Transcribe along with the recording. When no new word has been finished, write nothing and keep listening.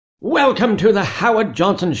Welcome to the Howard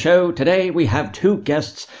Johnson Show. Today we have two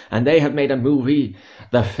guests and they have made a movie,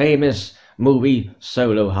 the famous movie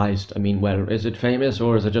Solo Heist. I mean, well, is it famous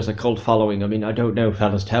or is it just a cult following? I mean, I don't know,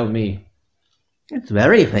 fellas, tell me. It's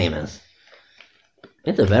very famous.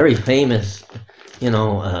 It's a very famous,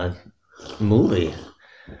 movie.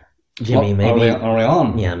 Jimmy, maybe... Are we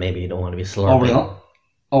on? Yeah, maybe you don't want to be slurping.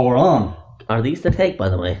 We're on. Are these the take, by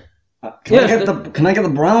the way? Can I get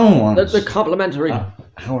the brown ones? The complimentary.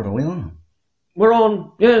 Howard, are we on? We're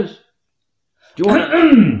on, yes. Do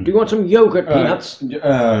you want some yogurt peanuts?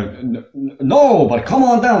 No, but come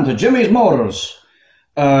on down to Jimmy's Motors.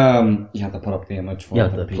 You have to put up the image for You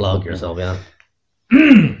have to plug yourself, yeah.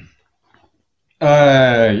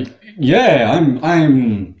 Yeah,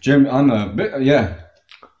 I'm Jim. I'm a bit. Yeah.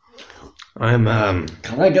 Can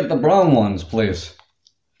I get the brown ones, please?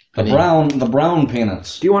 The brown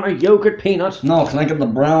peanuts. Do you want a yogurt peanut? No, can I get the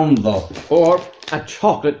brown though? Or a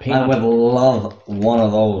chocolate peanut? I would love one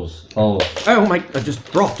of those. Oh my! I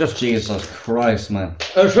just dropped this. Jesus Christ, man.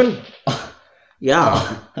 Irshwin?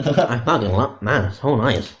 Yeah. I fucking love. Man, it's so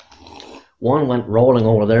nice. One went rolling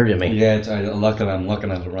over there, Jimmy. Yeah, look at it. I'm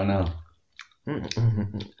looking at it right now.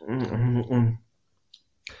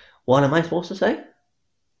 What am I supposed to say?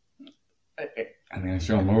 I mean, it's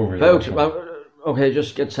your movie. Folks, okay,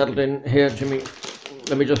 just get settled in here, Jimmy.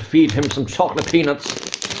 Let me just feed him some chocolate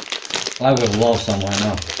peanuts. I would love some right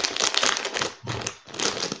now.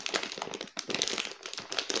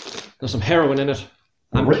 There's some heroin in it.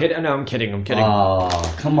 I'm kidding. No, I'm kidding.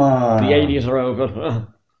 Oh, come on. The 80s are over.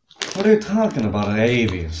 What are you talking about, the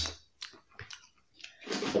 80s?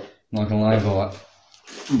 Not gonna lie though,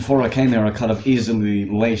 before I came here I could have easily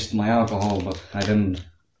laced my alcohol, but I didn't.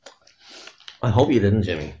 I hope you didn't,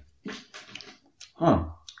 Jimmy. Huh.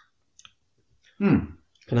 Can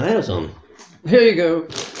I have some? Here you go.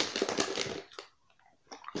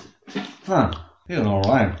 Huh. He's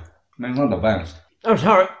alright. I mean, not the best. I'm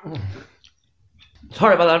sorry.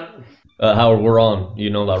 Sorry about that. Howard, we're on.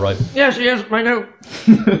 You know that, right? Yes, I know.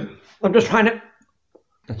 I'm just trying to...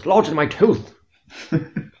 It's lodged in my tooth.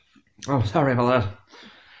 Oh, sorry about that.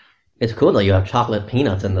 It's cool that you have chocolate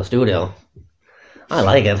peanuts in the studio. I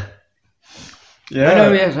like it. Yeah. I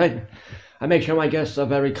know, yes. I make sure my guests are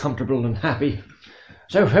very comfortable and happy.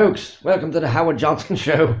 So, folks, welcome to the Howard Johnson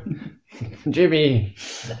Show. Jimmy.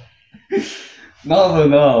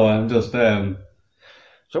 No, I'm just, So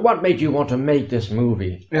what made you want to make this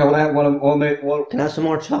movie? Yeah, what Can I have some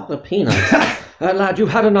more chocolate peanuts? Lad, you've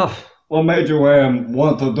had enough. What made you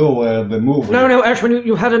want to do the movie? No, Irshwin,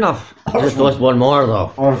 you had enough. Just one more,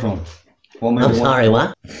 though. Irshwin. I'm sorry,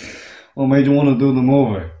 what? What made you want to do the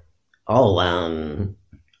movie? Oh,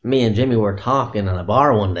 me and Jimmy were talking in a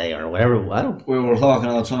bar one day or whatever. We were talking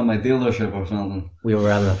outside my dealership or something. We were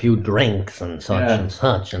having a few drinks and such and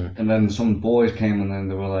such, and then some boys came and then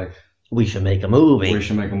they were like, we should make a movie. We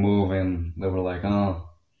should make a movie, and they were like, oh.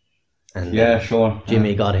 And yeah, sure.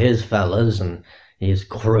 Jimmy got his fellas and his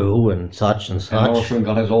crew and such and such. And Irshwin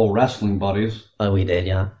got his old wrestling buddies. Oh, we did,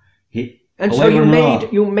 yeah. And so you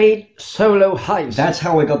made Solo Heist. That's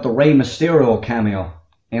how we got the Rey Mysterio cameo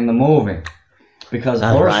in the movie. Because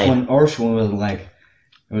Irshwin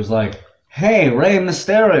was like, hey, Rey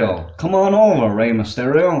Mysterio, come on over, Rey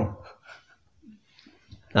Mysterio.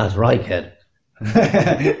 That's right, kid.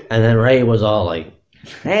 And then Ray was all like,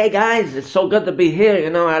 hey guys, it's so good to be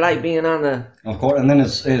here, I like being on the... Of course, and then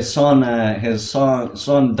his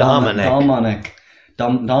son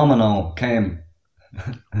Domino came.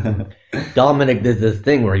 Dominic did this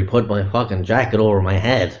thing where he put my fucking jacket over my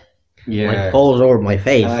head. Yeah. Like folds over my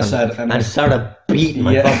face. And I started beating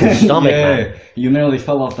my fucking stomach, man. You nearly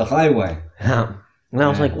fell off the highway. And I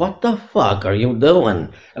was like, what the fuck are you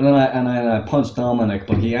doing? And then I punched Dominic,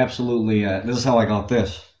 but he absolutely, this is how I got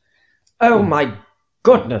this. Oh my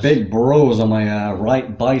goodness. Big bruise on my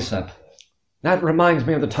right bicep. That reminds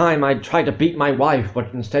me of the time I tried to beat my wife,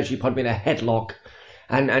 but instead she put me in a headlock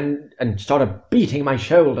and started beating my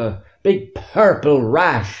shoulder. Big purple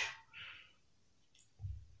rash.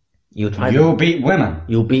 You beat women.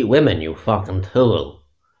 You beat women, you fucking tool.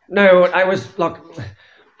 No, I was, look,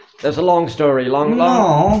 there's a long story, long...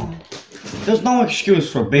 No, there's no excuse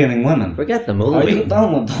for beating women. Forget the movie. Are you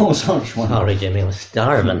done with those, Irshwin? Sorry, Jimmy, I was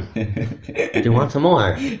starving. Do you want some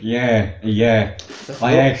more? Yeah.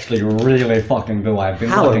 I actually really fucking do. I've been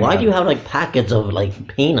Howard, why do you have like packets of like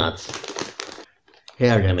peanuts?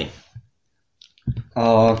 Here, Jimmy.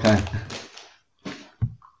 Oh, okay.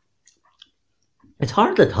 It's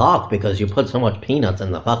hard to talk because you put so much peanuts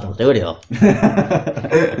in the fucking studio.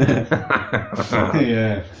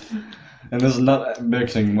 Yeah. And this is not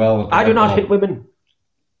mixing well with the I do not hit women.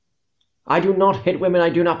 I do not hit women. I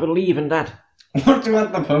do not believe in that. Weren't you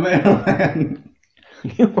at the premiere, man?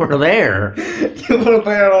 You were there. You were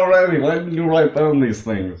there already. Why didn't you write down these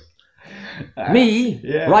things? Me?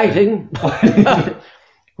 Yeah. Writing?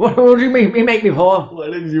 What do you make me for? Why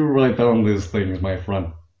didn't you write down these things, my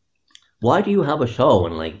friend? Why do you have a show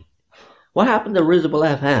and like... What happened to Risible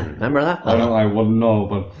FM? Remember that? I wouldn't know,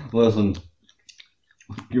 but listen.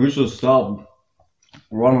 You should stop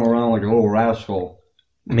running around like a little rascal.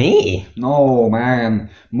 Me? No,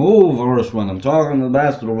 man. Move, Irshwin. I'm talking to the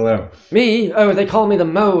bastard over there. Me? Oh, they call me the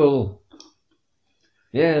mole.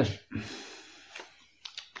 Yes.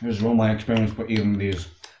 Here's all my experience with eating these.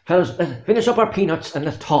 Fellas, let's finish up our peanuts and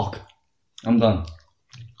let's talk. I'm done.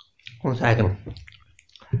 1 second.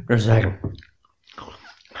 Just a second.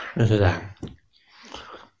 Just a second.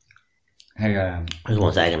 Hey, Just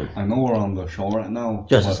 1 second. I know we're on the show right now.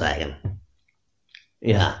 Just a second.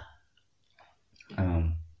 Yeah.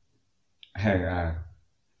 Hey,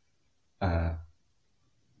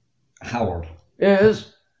 Howard.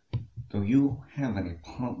 Yes? Do you have any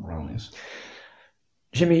pot brownies?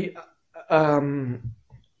 Jimmy,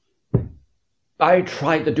 I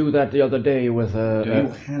tried to do that the other day with Do you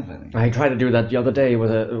have any? I tried to do that the other day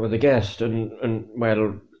with a guest, and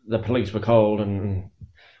well, the police were called, and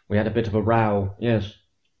we had a bit of a row. Yes,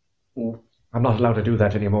 I'm not allowed to do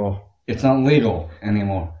that anymore. It's not legal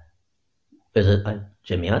anymore. Is it...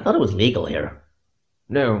 Jimmy, I thought it was legal here.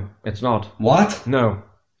 No, it's not. What? No,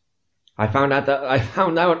 I found out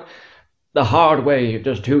the hard way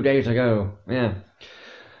just 2 days ago. Yeah,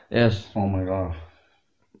 yes. Oh my god.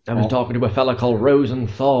 I was talking to a fella called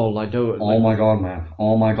Rosenthal. I do. Oh my god, man.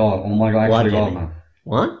 Oh my god. Oh my god. What, Actually, god, Jimmy? man.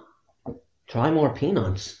 What? Try more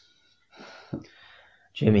peanuts.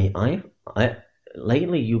 Jimmy,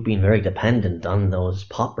 lately you've been very dependent on those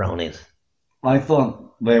pot brownies. I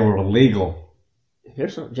thought they were illegal.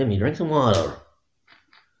 Here's some... Jimmy, drink some water.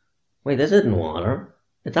 Wait, this isn't water.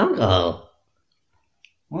 It's alcohol.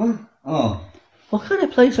 What? Oh. What kind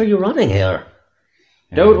of place are you running here?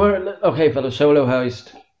 Don't worry. Okay, fella, solo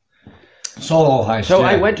heist. Solo heist. So yeah.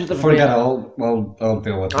 I went to the Forget it. premiere. I'll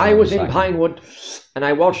deal with it. I was in second. Pinewood, and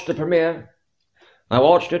I watched the premiere. I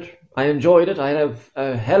watched it. I enjoyed it. I had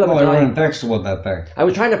a hell of a No, we were in time. Dexterwood that day. I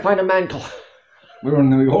was trying to find a man called... We were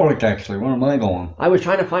in New York, actually. Where am I going? I was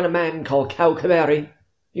trying to find a man called Cow Camari.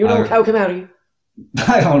 You know Cow Camari?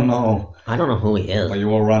 I don't know. I don't know who he is. But you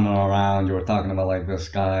were running around. You were talking about like this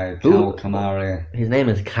guy, Who? Cal Kamari. His name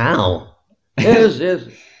is Cow. Yes, yes.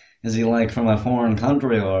 Is he like from a foreign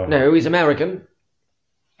country or? No, he's American.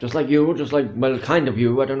 Just like you, just like, well, kind of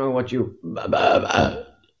you. I don't know what you...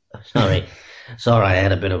 Sorry. Sorry, I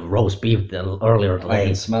had a bit of roast beef earlier I today.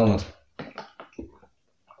 can smell it.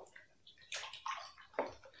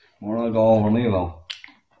 Where do I go over me though?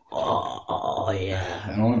 Oh, yeah.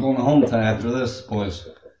 I'm going home after this, boys.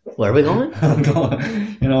 Where are we going? I'm going,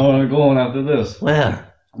 where I'm going after this.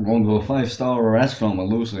 Where? I'm going to a 5-star restaurant with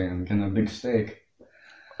Lucy and getting a big steak.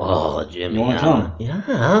 Oh, Jimmy. You wanna come?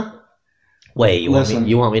 Yeah. Wait, you Listen,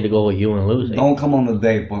 want me to go with you and Lucy? Don't come on the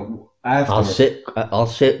date, but after. I'll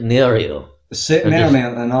sit near you. Sit near me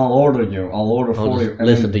and I'll order you. I'll order I'll for just you. And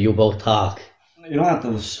listen then to you both talk. You don't have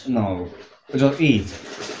to. No, just eat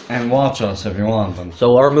and watch us if you want. And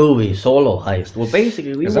So our movie, Solo Heist. Well,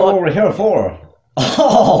 basically, we is that what watched... we're here for?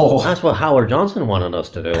 Oh, That's what Howard Johnson wanted us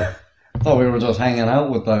to do. I thought we were just hanging out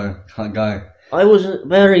with the guy. I was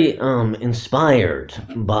very inspired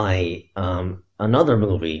by another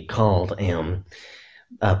movie called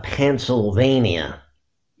Pennsylvania.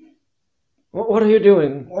 What are you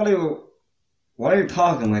doing? Why are you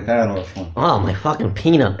talking like that, Irshwin? Oh, my fucking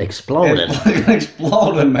peanut exploded. It fucking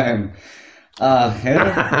exploded, man.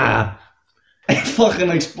 It fucking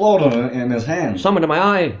exploded in his hand. Something to my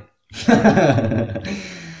eye.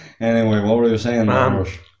 Anyway, what were you saying there,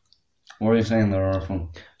 Irsh? What were you saying there, Irshwin?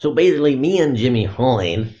 So basically, me and Jimmy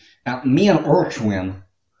Floyd... Me and Irshwin.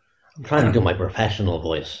 I'm trying to do my professional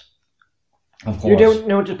voice. Of course. You don't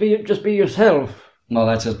know, just be yourself. No,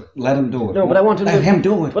 that's just let him do it. No, but I want him Let him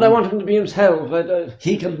do it. But I want him to be himself.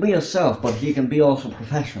 He can be himself, but he can be also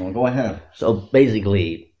professional. Go ahead. So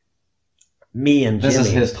basically, me and Jimmy... This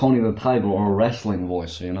is his Tony the Tiger or wrestling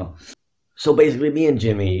voice, you know. So basically, me and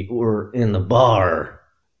Jimmy were in the bar.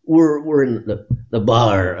 We're in the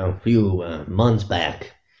bar a few months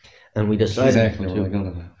back, and we decided Exactly what we're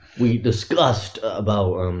gonna do. we discussed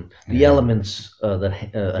about the elements that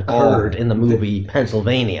occurred in the movie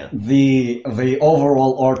Pennsylvania. The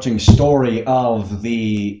overall arching story of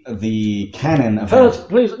the canon of Fellas,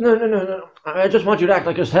 please, no. I just want you to act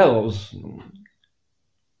like yourselves.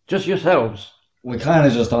 Just yourselves. We kind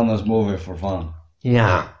of just done this movie for fun.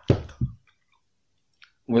 Yeah.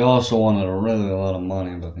 We also wanted really a lot of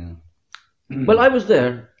money, but yeah. Well, I was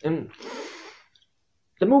there, and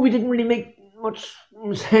the movie didn't really make much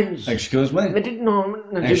sense. Excuse me? It didn't know.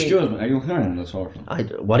 Excuse me, are you hearing this or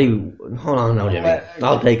What do you... Hold on now, Jimmy.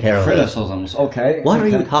 I'll take care of it. Criticisms, okay. What are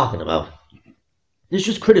you talking about? It's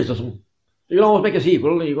just criticism. You can always make a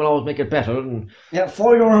sequel, you can always make it better. And... Yeah,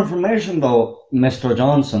 for your information though, Mr.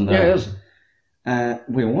 Johnson, there, yes.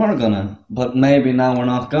 we were gonna, but maybe now we're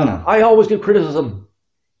not gonna. I always give criticism.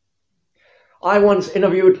 I once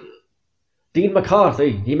interviewed Dean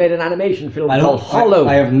McCarthy. He made an animation film called Hollow.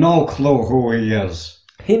 I have no clue who he is.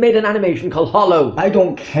 He made an animation called Hollow. I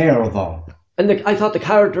don't care though. And I thought the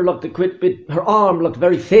character looked a bit, her arm looked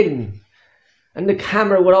very thin. And the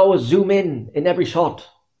camera would always zoom in every shot.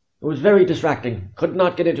 It was very distracting. Could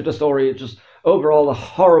not get into the story. It just, overall, a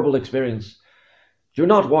horrible experience. Do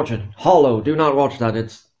not watch it. Hollow, do not watch that.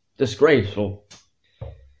 It's disgraceful.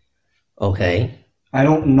 Okay. I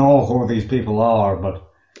don't know who these people are, but...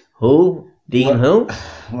 Who? Dean who?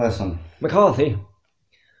 Listen. McCarthy.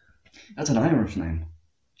 That's an Irish name.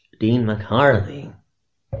 Dean McCarthy.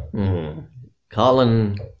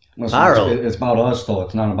 Colin Listen, Farrell. It's about us, though.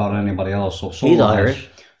 It's not about anybody else. So He's Irish.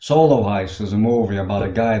 Solo Heist is a movie about a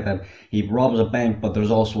guy that he robs a bank, but there's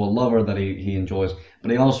also a lover that he enjoys. But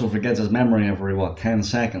he also forgets his memory every, 10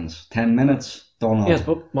 seconds? 10 minutes? Don't know. Yes,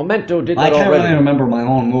 but Memento did that I can't already. really remember my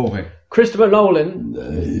own movie. Christopher Nolan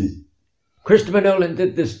did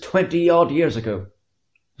this 20-odd years ago.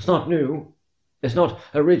 It's not new. It's not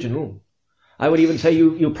original. I would even say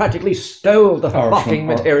you practically stole the fucking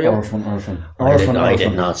material. Irshwin. I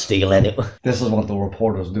did not steal any. This is what the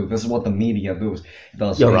reporters do. This is what the media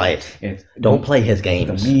does. You're right. Don't play his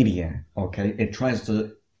games. The media, okay, it tries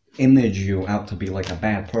to image you out to be like a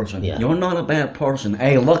bad person. Yeah. You're not a bad person.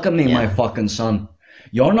 Hey, look at me, my fucking son.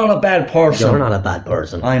 You're not a bad person. You're not a bad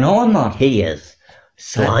person. I know I'm not. He is.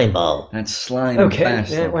 Slimeball. That's slime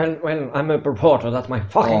bastard. Yeah, well, I'm a reporter. That's my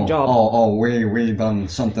fucking job. We done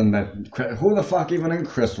something that... Who the fuck even in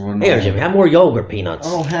Christopher Nolan? Here, Jimmy, have more yogurt peanuts. I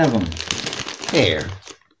don't have them. Here.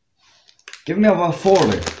 Give me about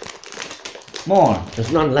 40. More.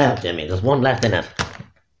 There's none left, Jimmy. There's one left in it.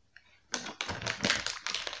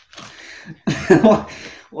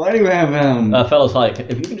 Why do you have... Fellas, hi.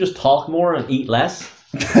 If you can just talk more and eat less.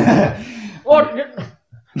 What?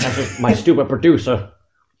 That's just my stupid producer,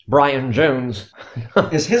 Brian Jones.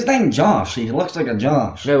 Is his name Josh? He looks like a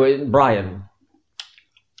Josh. No, Brian.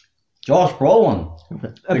 Josh Brolin.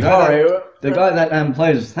 The guy that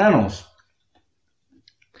plays Thanos.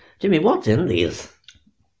 Jimmy, what's in these?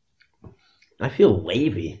 I feel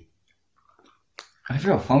wavy. I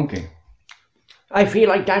feel funky. I feel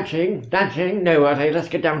like dancing. No, let's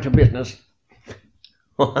get down to business.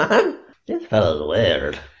 What? This fella's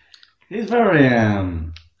weird. He's very,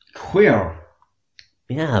 queer.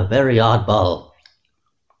 Yeah, very oddball.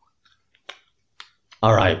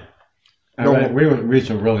 Alright. We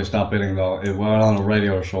should really stop eating, though. We're on a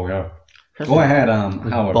radio show here. Go ahead,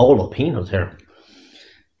 Howard. Bowl of peanuts here.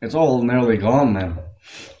 It's all nearly gone, man.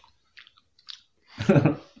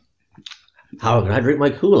 Howard, can I drink my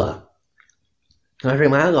cola? Can I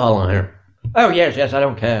drink my alcohol in here? Oh, yes, I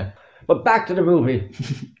don't care. But back to the movie.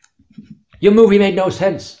 Your movie made no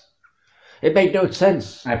sense. It made no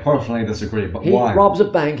sense. I personally disagree, but he why? He robs a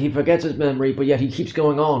bank, he forgets his memory, but yet he keeps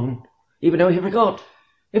going on, even though he forgot.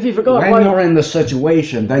 If he forgot, when you're in the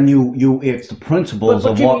situation, then it's the principles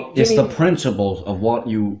but Jimmy, it's the principles of what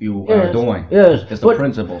you yes, are doing. Yes, it's the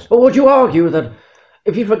principles. But would you argue that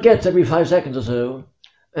if he forgets every 5 seconds or so,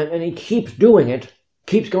 and he keeps doing it,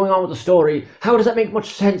 keeps going on with the story, how does that make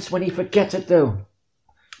much sense when he forgets it, though?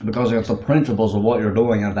 Because it's the principles of what you're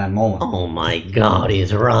doing at that moment. Oh my God,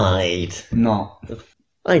 he's right. No.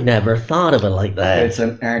 I never thought of it like that. It's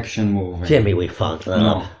an action movie. Jimmy, we fucked that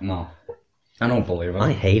up. No. I don't believe it.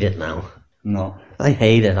 I hate it now. No. I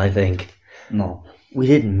hate it, I think. No. We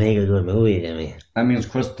didn't make a good movie, Jimmy. That means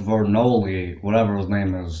Christopher Nolan, whatever his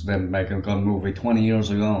name is, didn't make a good movie 20 years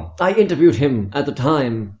ago. I interviewed him at the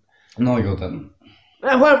time. No, you didn't.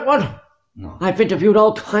 What? No. I've interviewed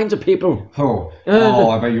all kinds of people. Who?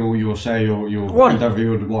 I bet you say you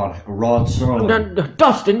interviewed what? Rod Serling.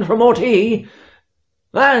 Dustin from OT.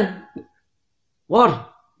 What?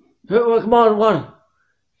 Come on, what?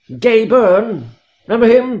 Gay Byrne. Remember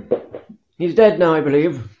him? He's dead now, I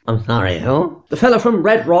believe. I'm sorry, who? The fella from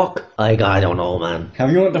Red Rock. I don't know, man.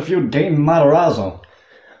 Have you interviewed Dayton Matarazzo?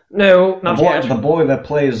 No, not yet. The boy that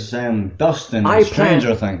plays Dustin in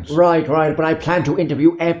Stranger Things. Right, but I plan to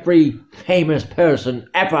interview every famous person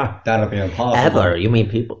ever. That'd be impossible. Ever? You mean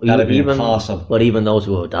people? That'd be impossible. But even those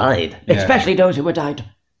who have died. Yeah. Especially those who have died.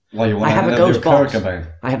 Well, you want I have to a ghost box.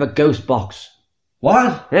 Kirkabane. I have a ghost box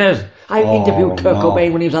What? Yes, I interviewed Kurt no.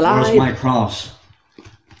 Cobain when he was alive. Where's my cross?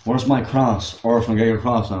 Where's my cross? Irshwin, get your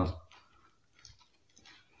cross out.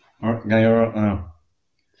 Get your,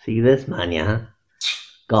 See this man, yeah?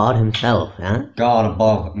 God himself, yeah? God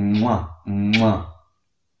above. Mwah, mwah.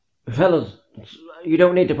 Fellas, you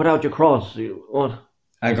don't need to put out your cross. What?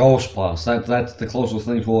 A ghost box. That's the closest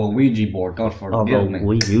thing to a Ouija board. God forgive me.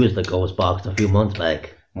 We used the ghost box a few months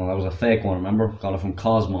back. Well, that was a fake one, remember? Got it from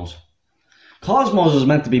Cosmos. Cosmos is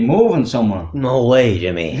meant to be moving somewhere. No way,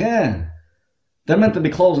 Jimmy. Yeah. They're meant to be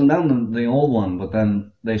closing down the old one, but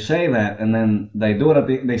then they say that, and then they do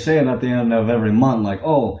it they say it at the end of every month, like,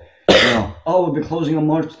 oh, we'll be closing on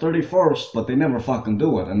March 31st, but they never fucking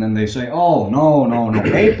do it. And then they say, oh, no,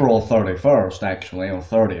 April 31st, actually, or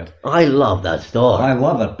 30th. I love that store. I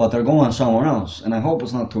love it, but they're going somewhere else, and I hope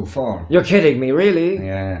it's not too far. You're kidding me, really?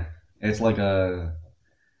 Yeah. It's like I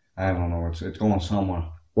don't know, it's going somewhere.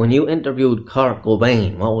 When you interviewed Kurt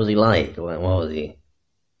Cobain, what was he like? What was he?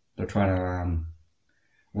 They're trying to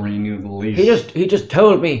renew the lease. He just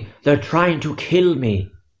told me they're trying to kill me.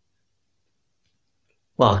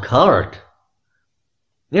 What, Kurt?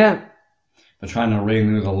 Yeah. They're trying to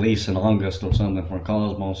renew the lease in August or something for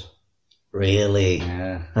Cosmos. Really?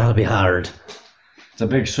 Yeah. That'll be hard. It's a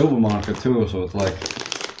big supermarket too, so it's like...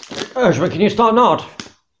 Irshwin, can you start not?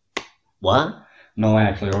 What? No,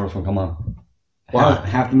 actually, Irshwin, come on. What?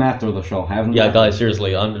 Have them after the show. Have them Yeah, after. guys,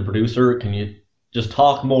 seriously, I'm the producer. Can you just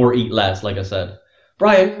talk more, eat less, like I said?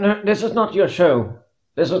 Brian, no, this is not your show.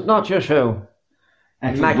 This is not your show.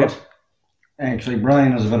 Maggot. Actually,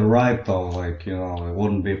 Brian is a bit right, though. Like, it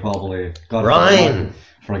wouldn't be probably... Brian!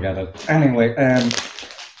 Forget it. Anyway,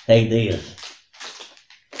 Hey, these.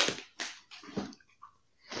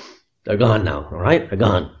 They're gone now, alright? They're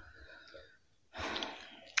gone.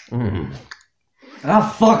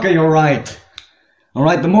 fuck it, you're right.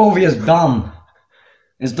 Alright, the movie is dumb.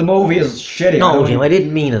 The movie is shitty. No, Jim, I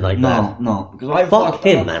didn't mean it like that. No, because I Fuck fucked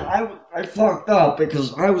him, up. man. I fucked up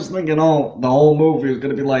because I was thinking, the whole movie is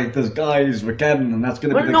gonna be like this guy is Ricketton, and that's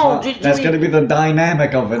gonna be gonna be the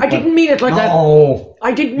dynamic of it. I didn't mean it like that. No,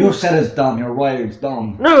 I didn't. you said it's dumb. You're right. It's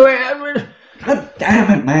dumb. No, God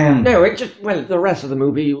damn it, man. no, it just, well, the rest of the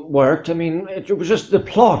movie worked. I mean, it was just the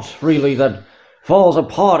plot, really, that falls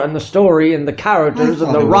apart, and the story, and the characters,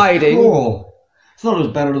 and the writing. Cool. I thought it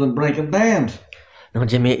was better than Breaking Bad. No,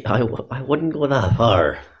 Jimmy, I wouldn't go that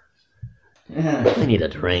far. Yeah. I need a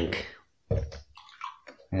drink.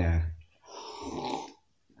 Yeah.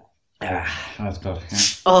 That's good. Yeah.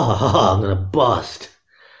 Oh, I'm gonna bust.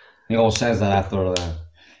 He always says that after that.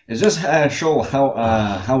 Is this a show,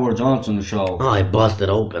 Howard Johnson's show? Oh, I busted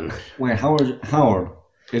open. Wait, Howard,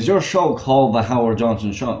 is your show called The Howard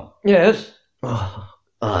Johnson Show? Yes. Oh,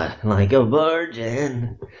 like a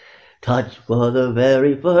virgin, touched for the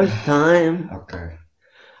very first time. Okay.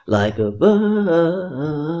 Like a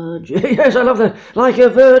virgin. Yes, I love that. Like a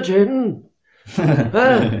virgin.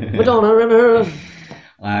 Madonna, remember her?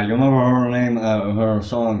 You remember her name, her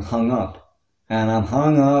song, Hung Up? And I'm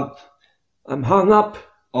hung up I'm hung up.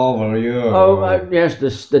 over you. Oh, yes,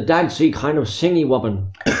 the dancey kind of singy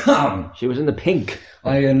woman. She was in the pink.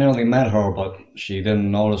 I nearly met her, but she didn't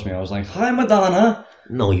notice me. I was like, hi, Madonna.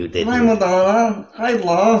 No, you didn't. Hi, Madonna. Hi,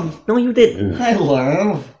 love. No, you didn't. Hi,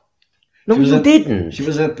 love. No, you didn't. She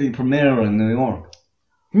was at the premiere in New York.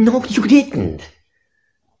 No, you didn't.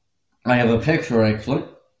 I have a picture, actually.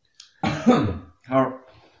 Her.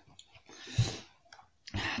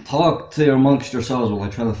 Talk to amongst yourselves while I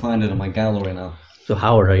try to find it in my gallery now. So,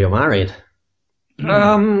 Howard, are you married?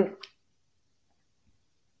 No.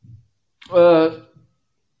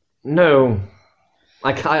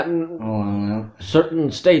 I can't. Oh, no.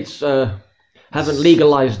 Certain states haven't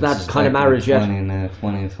legalized that kind of marriage yet.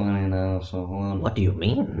 2020 now, so hold on. What do you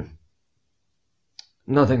mean?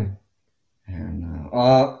 Nothing. Here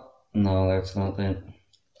now. No, that's not it.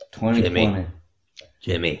 2020.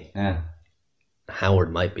 Jimmy, Yeah.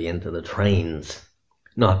 Howard might be into the trains,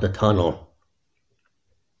 not the tunnel.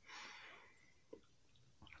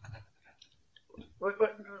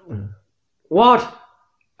 What?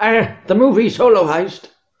 The movie Solo Heist.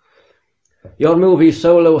 Your movie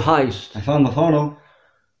Solo Heist. I found the photo.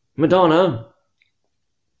 Madonna.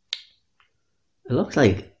 It looked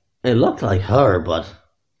like her, but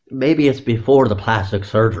maybe it's before the plastic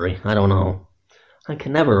surgery. I don't know. I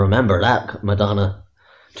can never remember that Madonna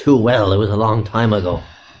too well. It was a long time ago.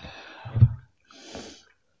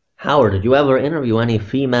 Howard, did you ever interview any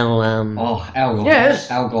female, Alcohol.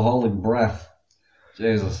 Yes. Alcoholic breath.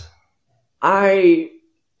 Jesus. I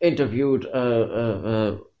interviewed,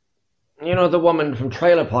 the woman from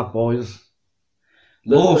Trailer Park Boys.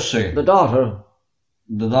 Lucy. The daughter.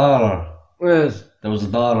 The daughter. Yes. There was a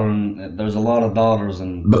daughter, and there's a lot of daughters,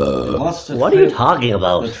 and What are you talking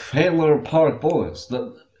about? The Trailer Park Boys.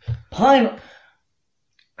 The Pine.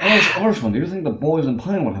 Irshwin, do you think the boys in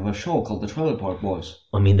Pinewood have a show called the Trailer Park Boys?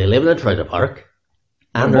 I mean, they live in a trailer park.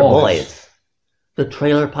 And they're boys. The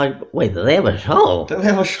trailer park... Wait, do they have a show? They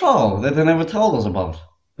have a show that they never told us about.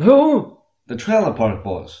 Who? The Trailer Park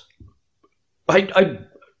Boys. I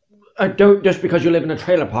don't... Just because you live in a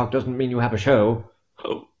trailer park doesn't mean you have a show.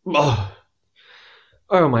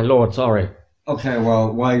 Oh my lord, sorry. Okay,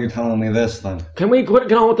 well, why are you telling me this then? Can we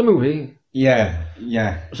get on with the movie? Yeah.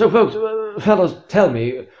 So folks, fellas, tell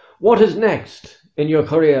me, what is next in your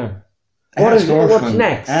career? What's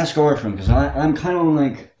next? Ask Irshwin, because I'm kind of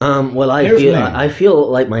like... Well, I feel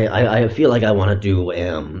like I want to do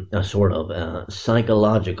a sort of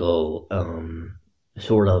psychological,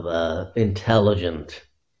 sort of intelligent,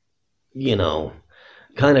 you know,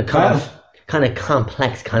 kind of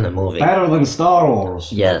complex kind of movie. Better than Star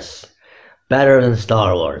Wars. Yes, better than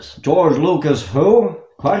Star Wars. George Lucas, who?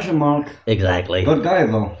 Question mark. Exactly. Good guy,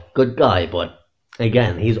 though. Good guy, but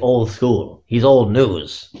again, he's old school. He's old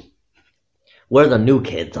news. We're the new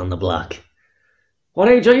kids on the block. What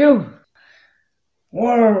age are you?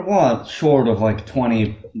 We're, what, short of like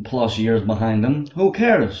 20 plus years behind him. Who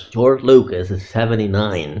cares? George Lucas is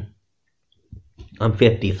 79. I'm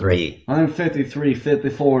 53. I'm 53,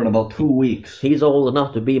 54 in about 2 weeks. He's old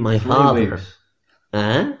enough to be my 3 father. weeks.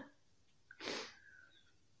 Huh?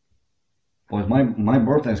 Boys, my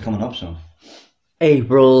birthday's coming up soon.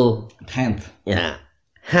 April 10th. Yeah.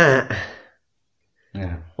 Ha.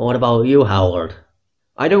 Yeah. What about you, Howard?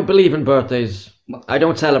 I don't believe in birthdays. I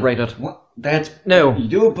don't celebrate it. What? That's... No. You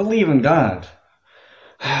do believe in God?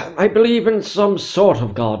 I believe in some sort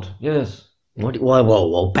of God, yes. What?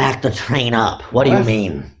 Whoa. Back the train up. What do you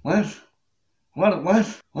mean? What? What?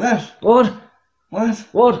 What?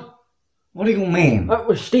 What do you mean?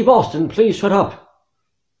 Steve Austin, please shut up.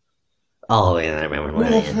 Oh, yeah, I remember when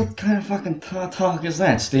What kind of fucking talk is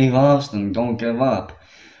that? Steve Austin, don't give up.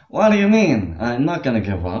 What do you mean? I'm not gonna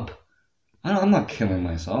give up. I'm not killing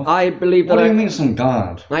myself. I believe that What do you mean some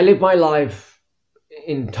God? I live my life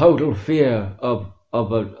in total fear of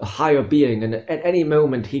a higher being, and at any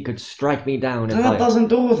moment he could strike me down. God doesn't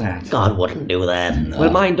do that. God wouldn't do that. No.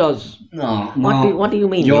 Well, mine does. No. What do you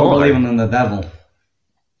mean You're believing in the devil.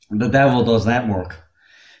 The devil does that work.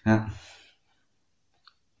 Yeah.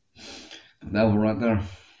 The devil right there.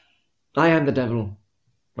 I am the devil.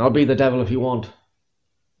 I'll be the devil if you want.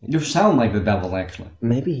 You sound like the devil, actually.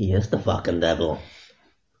 Maybe he is the fucking devil.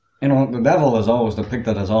 You know, the devil is always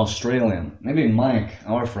depicted as Australian. Maybe Mike,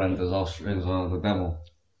 our friend, is the devil.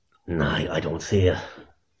 Nah, I don't see it.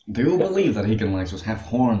 Do you believe that he can like just have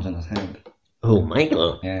horns in his head? Who,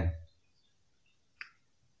 Michael? Yeah.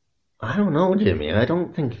 I don't know, Jimmy. I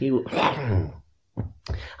don't think he would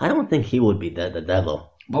be the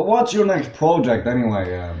devil. But what's your next project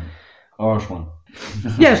anyway, Irshwin?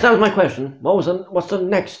 Yes, that was my question. What's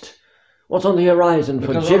on the horizon for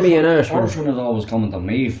Because Jimmy and Irshwin? Irshwin is always coming to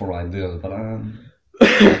me for ideas, but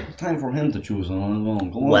it's time for him to choose on his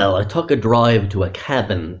own. Go on. Well, I took a drive to a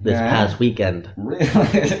cabin this past weekend.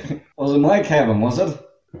 Really? Was it my cabin, was it?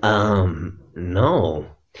 No.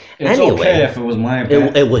 It's anyway, okay if it was my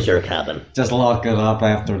cabin. It was your cabin. Just lock it up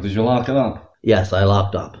after. Did you lock it up? Yes, I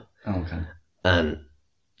locked up. Okay. And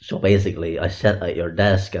so basically, I sat at your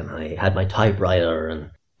desk and I had my typewriter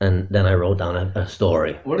and then I wrote down a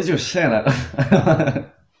story. What did you say? I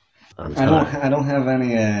don't have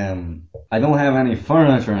any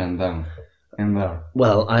furniture in there.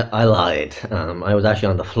 Well, I lied. I was actually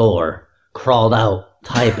on the floor, crawled out,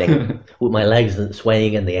 typing, with my legs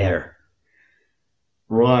swaying in the air.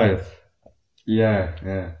 Right. Yeah.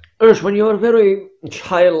 Irshwin, you're a very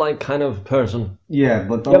childlike kind of person. Yeah,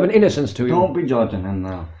 but You have an innocence to you. don't be judging him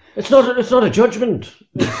now. It's not a judgment.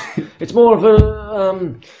 It's more of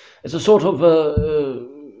it's a sort of a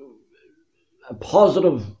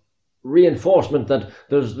positive reinforcement that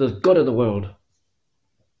there's good in the world.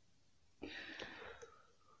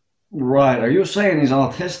 Right. Are you saying he's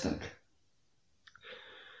autistic?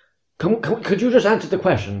 Could you just answer the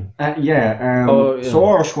question? Yeah. So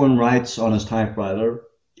Irshwin writes on his typewriter.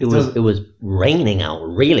 It was raining out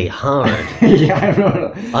really hard. Yeah, I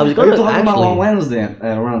know. I was going to talking about actually on Wednesday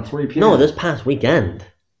around 3 p.m. No, this past weekend.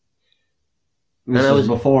 This was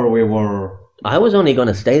before we were. I was only going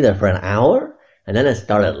to stay there for an hour, and then it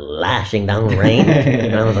started lashing down rain,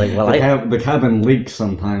 and I was like, "Well, the cabin leaks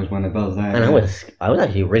sometimes when it does that." And I was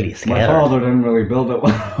actually really scared. My father didn't really build it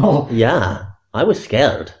well. Yeah, I was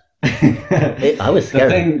scared. I was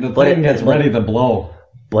scared. The thing gets ready to blow.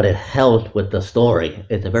 But it helped with the story.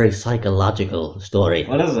 It's a very psychological story.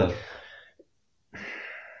 What is it?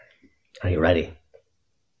 Are you ready?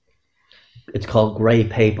 It's called Grey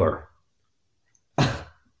Paper.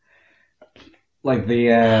 Like the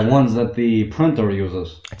ones that the printer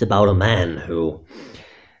uses. It's about a man who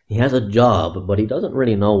he has a job, but he doesn't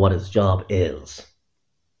really know what his job is.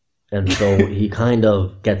 And so he kind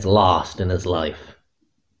of gets lost in his life.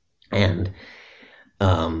 And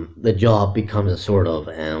the job becomes a sort of,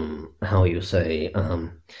 how you say,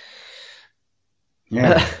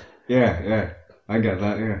 Yeah, yeah. I get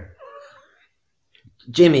that, yeah.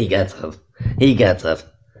 Jimmy gets it. He gets it.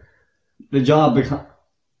 The job becomes...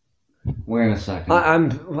 Wait a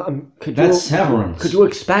second. That's severance. Could you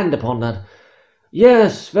expand upon that?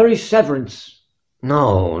 Yes, very severance.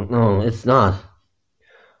 No, it's not.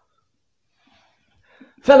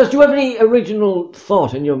 Fellas, do you have any original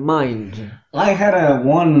thought in your mind? I had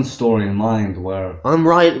one story in mind where...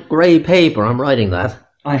 Grey Paper, I'm writing that.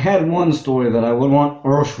 I had one story that I would want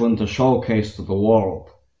Irshwin to showcase to the world.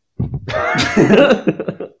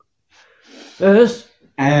 Yes?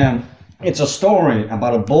 It's a story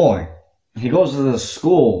about a boy. He goes to this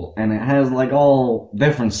school, and it has like all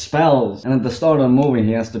different spells. And at the start of the movie,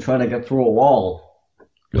 he has to try to get through a wall.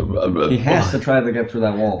 He has to try to get through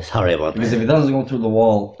that wall. Sorry about Because that. if he doesn't go through the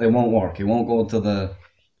wall, it won't work. He won't go to the...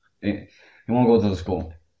 He won't go to the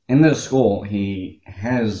school. In this school, he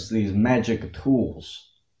has these magic tools.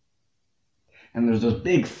 And there's this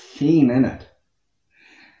big fiend in it.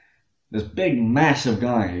 This big, massive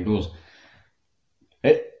guy. He goes,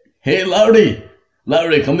 Hey, Larry!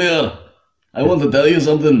 Larry, come here! I want to tell you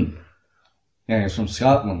something. Yeah, he's from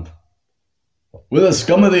Scotland. We're the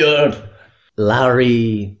scum of the earth.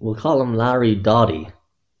 Larry, we'll call him Larry Dotty.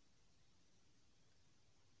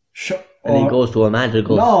 And he goes to a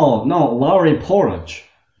magical... No, Larry Porridge.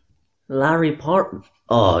 Larry Porridge.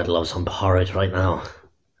 Oh, I'd love some porridge right now.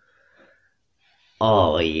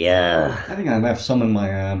 Oh, yeah. I think I left some in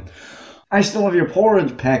my... I still have your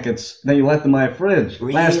porridge packets that you left in my fridge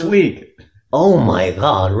last week. Oh my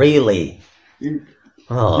God, really? You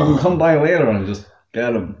can come by later and just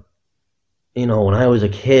get them. You know, when I was a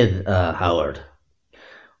kid, Howard,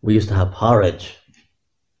 we used to have porridge.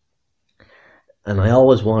 And I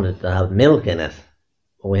always wanted to have milk in it.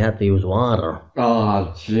 But we had to use water.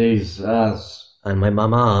 Oh, Jesus. And my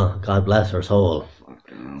mama, God bless her soul,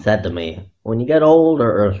 said to me, when you get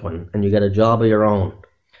older, Irshwin, and you get a job of your own,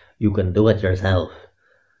 you can do it yourself.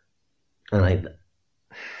 And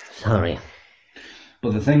sorry.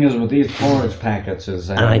 But the thing is with these porridge packets is...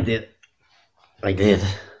 and I did.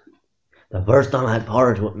 The first time I had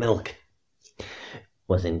porridge with milk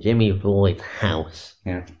was in Jimmy Floyd's house.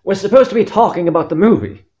 Yeah. We're supposed to be talking about the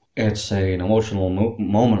movie. It's an emotional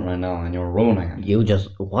moment right now and you're ruining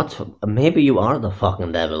it. Maybe you are the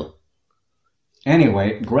fucking devil.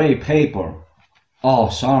 Anyway, Grey Paper. Oh,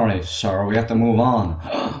 sorry, sir, we have to move on.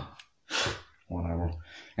 Whatever.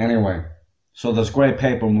 Anyway, so this Grey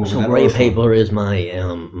Paper movie... So Grey Paper is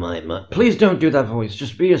my... Please don't do that voice,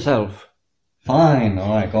 just be yourself. Fine,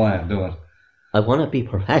 alright, go ahead, do it. I want to be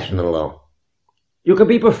professional, though. You can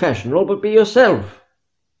be professional, but be yourself.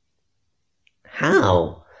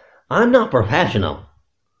 How? I'm not professional.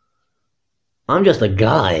 I'm just a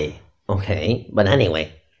guy, okay? But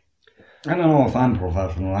anyway. I don't know if I'm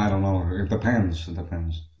professional, I don't know. It depends.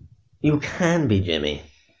 You can be, Jimmy.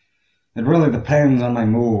 It really depends on my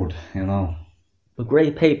mood, you know. But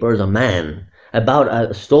Grey Paper is a man about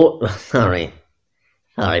a story...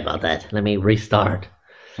 Sorry about that. Let me restart.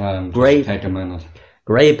 Just take a minute.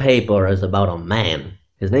 Grey Paper is about a man.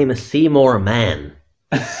 His name is Seymour Man.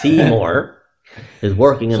 Seymour is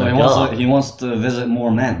working in a job. He wants to visit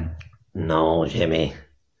more men. No, Jimmy.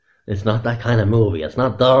 It's not that kind of movie. It's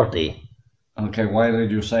not dirty. Okay, why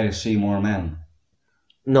did you say Seymour Men?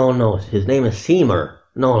 No. His name is Seymour.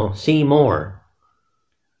 No, Seymour.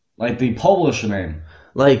 Like the Polish name.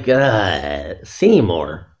 Like,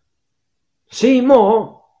 Seymour.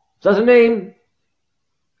 Seymour? Is that a name?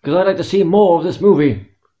 Because I'd like to see more of this movie.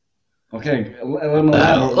 Okay, let me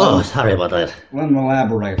elaborate. Sorry about that. Let him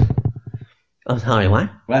elaborate. Oh, sorry, what?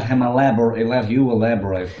 Let him elaborate. Let you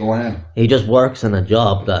elaborate. Go ahead. He just works in a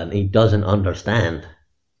job that he doesn't understand.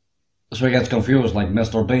 So he gets confused, like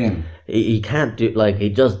Mr. Bean. He can't do, like, he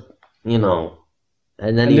just, you know...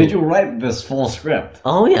 And then did you write this full script?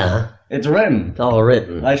 Oh, yeah. It's written. It's all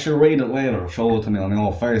written. I should read it later. Show it to me on the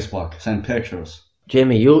old Facebook. Send pictures.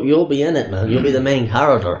 Jimmy, you'll be in it, man. You'll be the main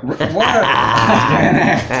character. What?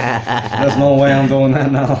 There's no way I'm doing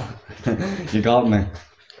that now. You got me.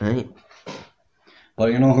 Right.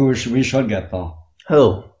 But you know who we should get, though?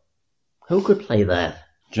 Who? Who could play that?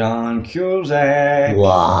 John Cusack.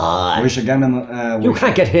 What? We should get him... You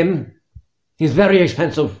can't get him. He's very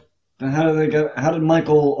expensive. Then how did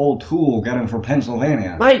Michael O'Toole get in for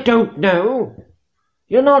Pennsylvania? I don't know.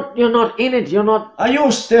 You're not in it. You're not. Are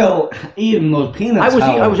you still eating those peanuts?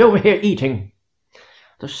 I was over here eating.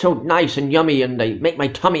 They're so nice and yummy, and they make my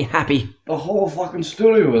tummy happy. The whole fucking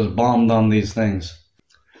studio is bombed on these things.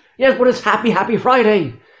 Yes, but it's Happy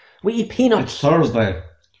Friday. We eat peanuts. It's Thursday.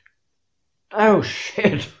 Oh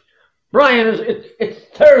shit, Brian!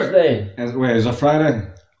 It's Thursday. Wait, is it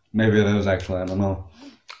Friday? Maybe it is actually. I don't know.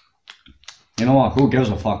 You know what? Who gives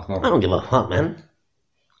a fuck though? I don't give a fuck, man.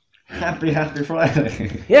 Happy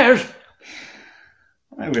Friday. Yes.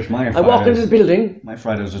 I wish my Fridays... I walk into the building. My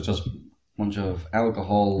Fridays are just a bunch of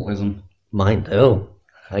alcoholism. Mine too.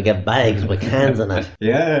 I get bags with cans in it.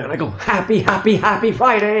 Yeah. And I go, Happy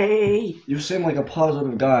Friday. You seem like a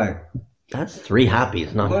positive guy. That's 3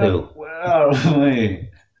 happies, not 2. Where are we?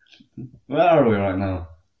 Where are we right now?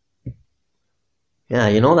 Yeah,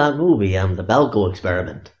 you know that movie, The Belko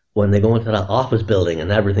Experiment? When they go into that office building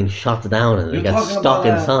and everything shuts down and they get stuck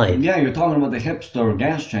inside. Yeah, you're talking about the hipster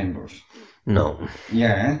gas chambers. No.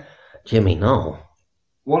 Yeah. Jimmy, no.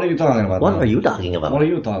 What are you talking about? What are you talking about? What are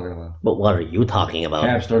you talking about? But what are you talking about?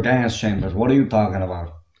 Hipster gas chambers. What are you talking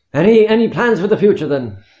about? Any plans for the future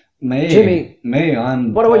then? Me? Jimmy. Me,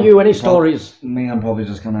 I'm... What about you? Any stories? Me, I'm probably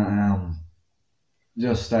just gonna,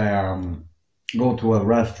 go to a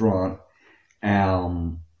restaurant,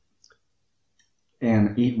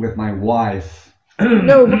 and eat with my wife.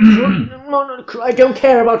 No, I don't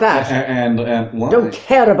care about that. And what? Don't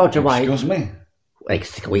care about your wife. Excuse me?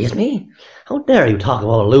 Excuse me? How dare you talk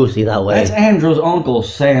about Lucy that way? That's Andrew's uncle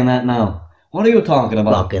saying that now. What are you talking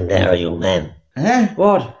about? Fucking dare you, man. Huh?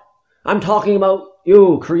 What? I'm talking about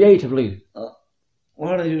you creatively.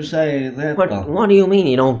 What did you say that? What do you mean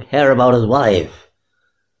you don't care about his wife?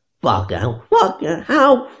 How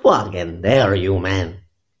fucking dare you, man?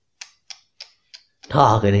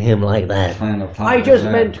 Talking to him like that. I just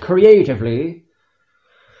meant creatively.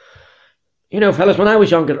 You know, fellas, when I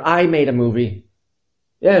was younger, I made a movie.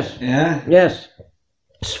 Yes. Yeah? Yes.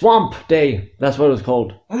 Swamp Day, that's what it was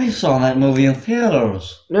called. I saw that movie in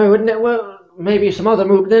theaters. No, well, maybe some other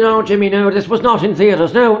movie. No, Jimmy, no, this was not in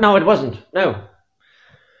theaters. No, it wasn't.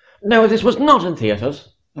 No, this was not in theaters.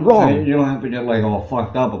 Wrong. Okay, you don't have to get, all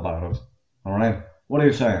fucked up about it. Alright? What are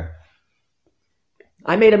you saying?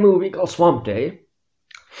 I made a movie called Swamp Day.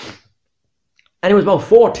 And it was about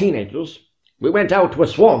 4 teenagers. We went out to a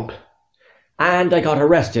swamp. And I got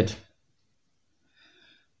arrested.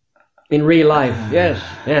 In real life, yes.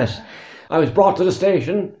 I was brought to the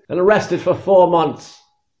station and arrested for 4 months.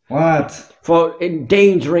 What? For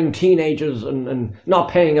endangering teenagers and not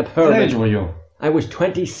paying a permit. What age were you? I was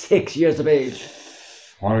 26 years of age.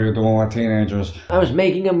 What are you doing with teenagers? I was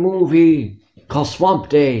making a movie called Swamp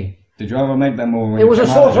Day. Did you ever make that movie? It was a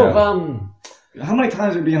sort of, How many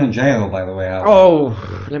times have you been in jail, by the way, Al?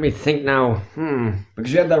 Oh, let me think now.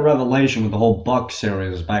 Because you had that revelation with the whole Buck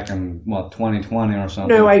series back in, 2020 or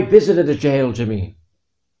something? No, I visited a jail, Jimmy.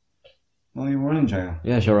 Well, you were in jail.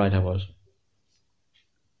 Yes, you're right, I was.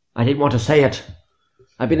 I didn't want to say it.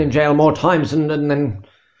 I've been in jail more times than...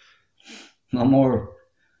 No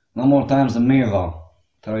more times than me, though.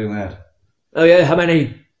 Tell you that. Oh, yeah, how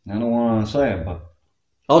many? I don't want to say it, but...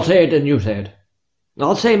 I'll say it and you say it.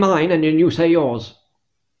 I'll say mine and then you say yours.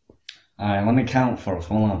 Alright, let me count first.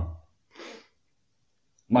 Hold on.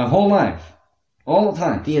 My whole life. All the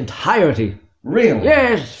time. The entirety. Really?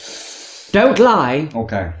 Yes. Don't lie.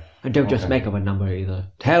 Okay. And don't just make up a number either.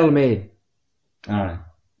 Tell me. Alright.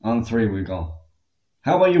 On 3 we go.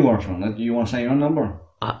 How about you, Irshwin? Do you want to say your number?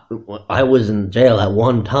 I was in jail at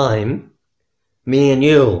one time. Me and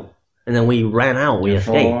you. And then we ran out. We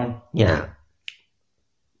escaped. Sure. Yeah.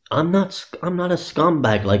 I'm not a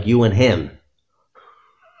scumbag like you and him.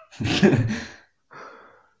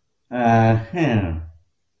 Yeah.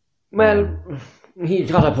 Well,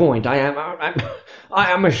 he's got a point. I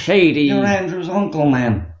am a shady... You're Andrew's uncle,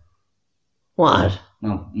 man. What?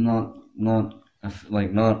 No, not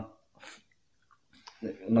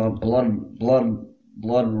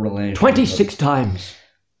blood relation. 26 times.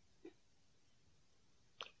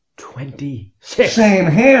 26.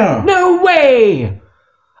 Same here. No way!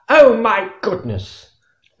 Oh my goodness.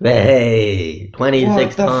 Hey, 26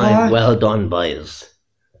 What the times. fuck? Well done, boys.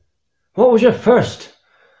 What was your first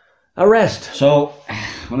arrest? So,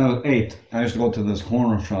 when I was 8, I used to go to this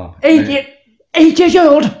corner shop. 8 years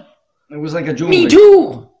old? It was like a jewelry. Me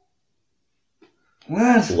too!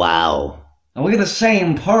 What? Wow. Are we the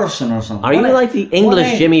same person or something? Are you like the English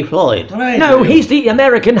age- Jimmy Floyd? What age No, are you? he's the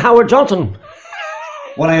American Howard Johnson.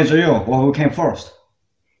 What age are you? Well, who came first?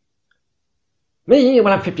 Me,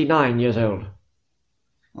 when I'm 59 years old.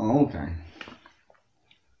 Oh, okay.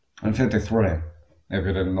 I'm 53, if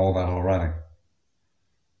you didn't know that already.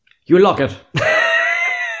 You lock it.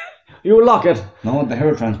 You lock it. No, the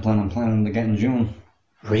hair transplant I'm planning to get in June.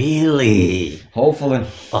 Really? Hopefully.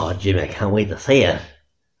 Oh, Jimmy, I can't wait to see it.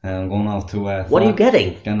 And I'm going off to What are you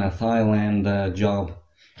getting? Getting a Thailand job.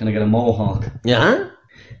 Gonna get a mohawk. Yeah?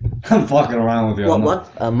 I'm fucking around with you.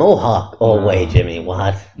 What? A mohawk? Oh, wait, Jimmy,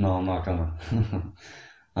 what? No, I'm not gonna.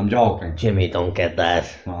 I'm joking. Jimmy, don't get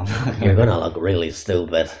that. No, I'm not You're gonna. gonna look really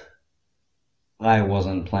stupid. I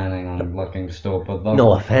wasn't planning on looking stupid though.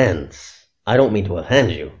 No offense. I don't mean to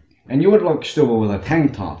offend you. And you would look stupid with a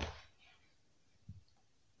tank top.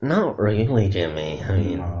 Not really, Jimmy. I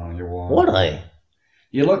mean, No, you won't. would I?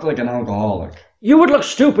 You look like an alcoholic. You would look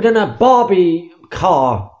stupid in a Barbie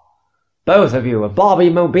car. Both of you. A Barbie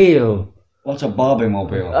mobile. What's a Bobby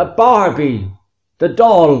mobile? A Barbie. The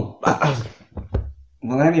doll.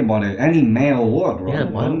 Well, anybody, any male would, right? Yeah,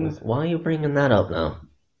 Wouldn't? why are you bringing that up now?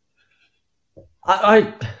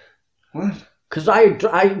 I What? Cause I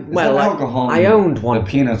alcohol. I owned The one.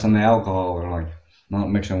 peanuts and the alcohol are like not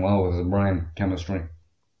mixing well with his brain chemistry.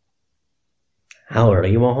 Howard, are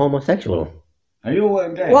you a homosexual? Are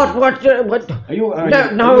you gay? What? Are you? Are No,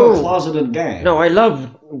 you, no. Are you a closeted gay? No, I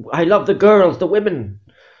love the girls, the women.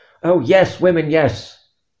 Oh yes, women, yes.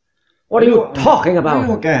 What are you talking about?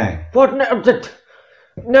 Are you gay? What?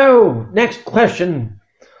 No. Next question.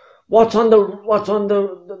 What's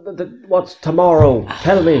tomorrow?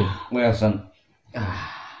 Tell me. Listen.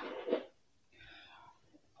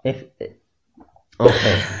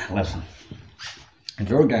 Okay. Listen. If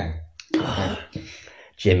you're gay.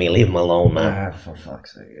 Jimmy, leave him alone, man. For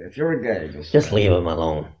fuck's sake. If you're gay, Just leave him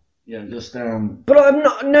alone. Yeah, just But I'm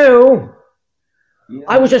not. No. Yeah.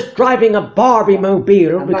 I was just driving a Barbie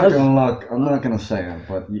mobile I'm because. not gonna look. I'm not gonna say it,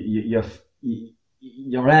 but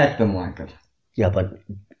you're acting like it. Yeah, but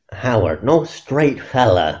Howard, no straight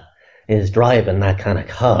fella is driving that kind of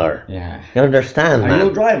car. Yeah. You understand, Are man?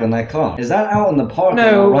 you driving that car? Is that out in the parking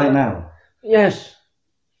No. lot right now? Yes.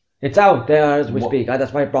 It's out there as we What? speak.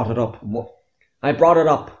 That's why I brought it up. What? I brought it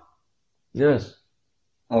up. Yes.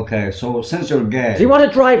 Okay, so since you're gay, Do you want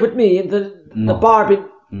to drive with me in the No. Barbie?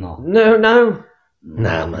 no. No.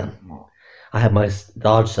 Nah, man. I have my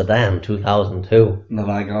Dodge Sedan 2002. That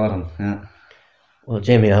I got him. Yeah. Well,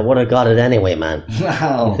 Jimmy, I would have got it anyway, man.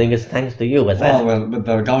 Wow. You think it's thanks to you, is Well, it? with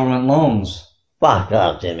the government loans. Fuck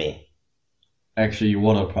up, Jimmy. Actually, you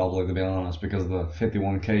would have probably, to be honest, because of the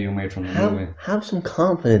 51K you made from the movie. Have some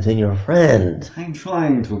confidence in your friend. I'm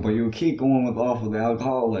trying to, but you keep going off with the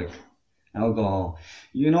alcohol.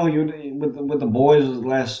 You know, with the boys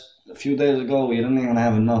last a few days ago, you didn't even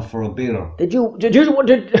have enough for a beer. Did you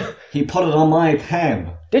He put it on my tab.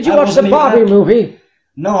 Did you I watch the wasn't even Barbie at- movie?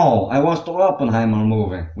 No, I watched the Oppenheimer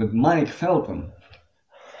movie with Mike Felton,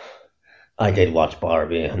 I did watch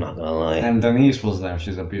Barbie, I'm not gonna lie. and Denise was there.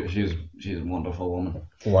 She's a wonderful woman.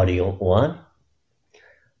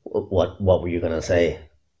 What? What were you gonna say?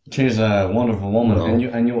 She's a wonderful woman, No. and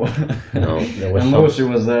you No, there was and some... Lucy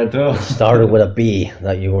was there too. Started with a B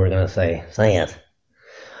that you were gonna say. Say it.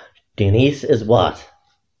 Denise is what?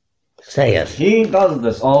 Say it. He does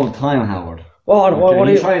this all the time, Howard. What do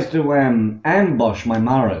He you? tries to ambush my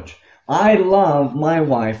marriage. I love my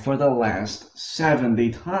wife for the last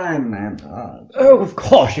 70 times, man. Oh, of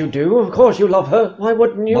course you do. Of course you love her. Why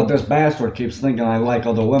wouldn't you? But this bastard keeps thinking I like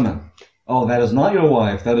other women. Oh, that is not your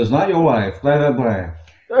wife. That is not your wife. Blah, blah, blah.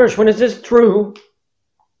 Irshwin, is this true?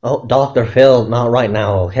 Oh, Dr. Phil, not right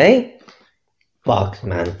now, okay? Fox,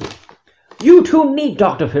 man. You two need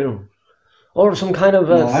Dr. Phil. Or some kind of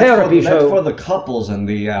No, therapy that's show. for the couples and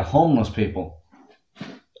the homeless people.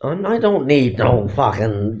 I don't need no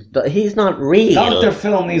fucking... He's not real. Dr.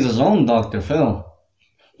 Phil needs his own Dr. Phil.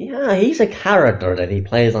 Yeah, he's a character that he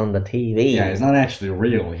plays on the TV. Yeah, he's not actually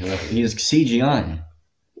real. He's CGI.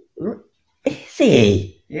 Is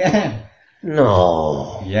he? Yeah.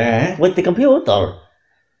 No. Yeah. With the computer.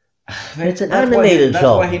 It's an That's why animated that's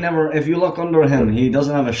show. why he never, if you look under him, he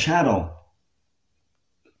doesn't have a shadow.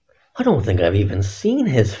 I don't think I've even seen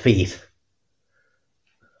his feet.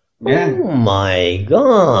 Yeah. Oh my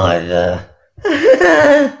god.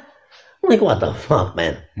 Like, what the fuck,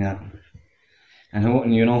 man? Yeah.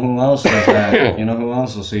 And you know who else is you know who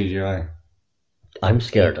else is CGI? I'm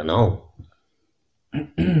scared to know.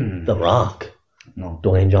 The Rock. No.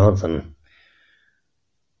 Dwayne Johnson.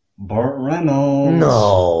 Burt Reynolds.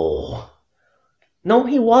 No,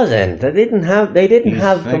 he wasn't. They didn't have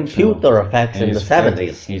He's computer effects in the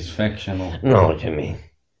 70s. He's fictional. No, Jimmy.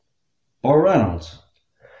 Burt Reynolds.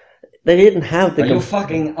 They didn't have the Are you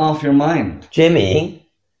fucking off your mind? Jimmy,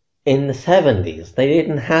 in the 70s, they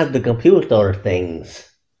didn't have the computer things.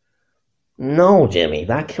 No, Jimmy,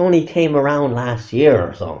 that only came around last year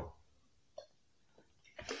or so.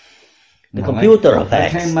 The computer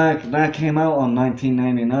effects. That came out on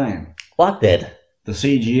 1999. What did? The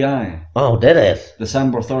CGI. Oh, did it?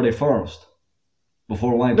 December 31st.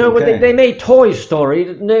 Before Y2K. No, but they made Toy Story,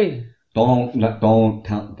 didn't they? Don't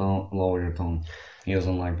lower your tone. He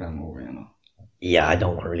doesn't like that movie, you know. Yeah, I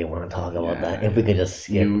don't really want to talk about that. If we could just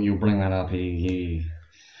skip. You bring that up, he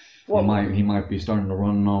might be starting to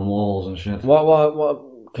run on walls and shit.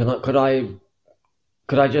 What? Could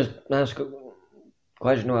I just ask a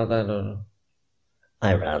question about that? Or?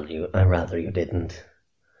 I'd rather you didn't.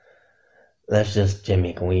 Let's just,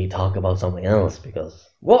 Jimmy, can we talk about something else? Because...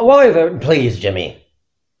 Why then? Please, Jimmy.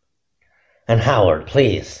 And Howard,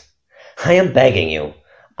 please. I am begging you.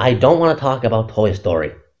 I don't want to talk about Toy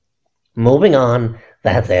Story. Moving on,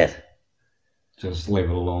 that's it. Just leave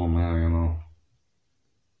it alone now, you know.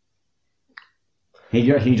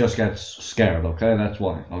 He just gets scared, okay? That's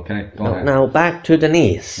why, okay? Go ahead. Now, back to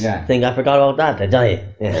Denise. Yeah. Think I forgot about that, did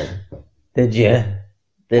I? Yeah. Did you?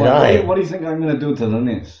 What do you think I'm going to do to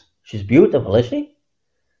Denise? She's beautiful, is she?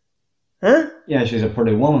 Huh? Yeah, she's a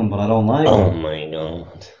pretty woman, but I don't like her. Oh my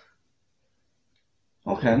god.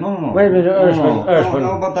 Okay, no. Wait a minute, Irshwin.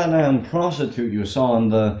 How about that prostitute you saw in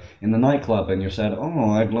the nightclub and you said,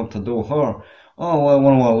 oh, I'd love to do her. Oh, I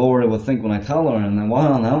wonder what Lori would think when I tell her. And then,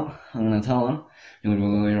 well, now, I'm going to tell her. You'll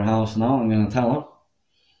go to your house now, I'm going to tell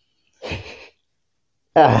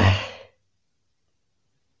her.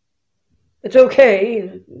 It's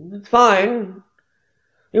okay. It's fine.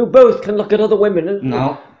 You both can look at other women.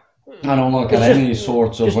 No, I don't look at any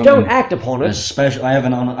sorts of just women. don't act upon it. Especially, I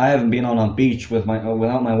haven't been on a beach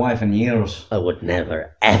without my wife in years. I would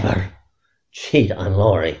never, ever cheat on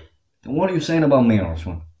Lori. And what are you saying about me,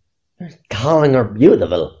 Irshwin? You're calling her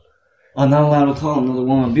beautiful. I'm not allowed to call another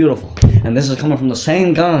woman beautiful. And this is coming from the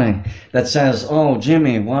same guy that says, oh,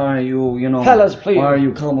 Jimmy, why are you, Fellas, please. Why are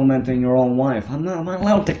you complimenting your own wife? I'm not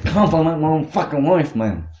allowed to compliment my own fucking wife,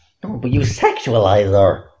 man. Oh, but you sexualize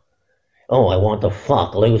her. Oh, I want to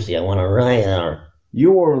fuck Lucy. I want to ride her.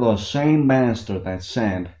 You were the same bastard that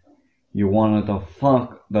said you wanted to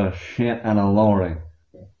fuck the shit out of Lori.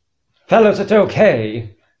 Fellas, it's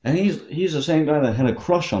okay. And he's the same guy that had a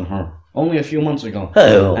crush on her only a few months ago.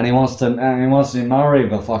 Oh. And he wants to marry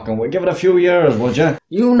the fucking. Give it a few years, would you?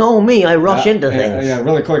 You know me. I rush into things. Yeah,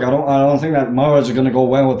 really quick. I don't think that marriage is gonna go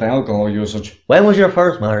well with the alcohol usage. When was your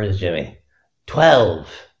first marriage, Jimmy? 12.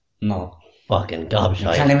 No. Fucking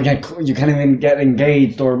gobshite. You can't even get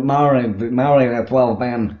engaged or married at 12,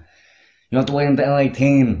 man. You have to wait until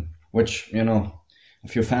 18, which a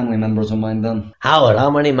few family members of mine done. Howard,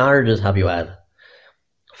 how many marriages have you had?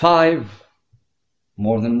 5.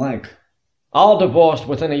 More than Mike. All divorced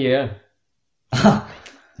within a year.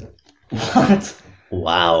 What?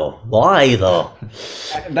 Wow. Why though?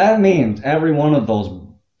 That means every one of those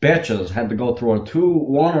bitches had to go through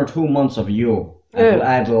 1 or 2 months of you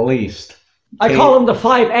at least. I call them the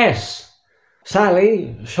 5S.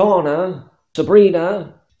 Sally, Shauna,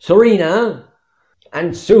 Sabrina, Serena,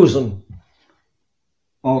 and Susan.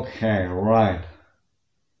 Okay, right.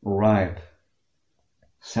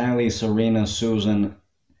 Sally, Serena, Susan.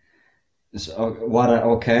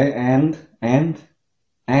 Okay, and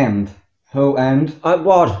who and?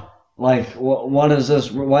 What? Like, what is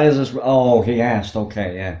this? Why is this? Oh, he asked.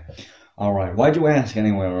 Okay, yeah. All right. Why'd you ask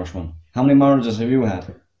anyway, Irshwin? How many marriages have you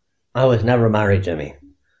had? I was never married, Jimmy.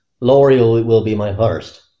 Lori will be my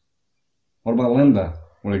first. What about Linda?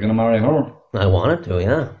 Were you gonna marry her? I wanted to,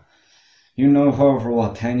 yeah. You know her for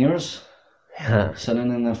what, 10 years? Yeah. Sitting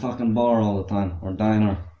in the fucking bar all the time, or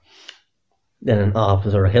diner. Then an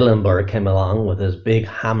Officer Hillenburg came along with his big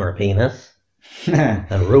hammer penis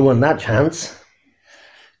and ruined that chance.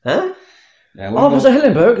 Huh? Yeah, Officer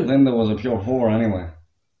Hillenburg? Linda was a pure whore anyway.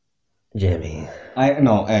 Jimmy.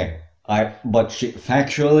 But she,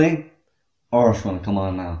 factually, Irshwin, come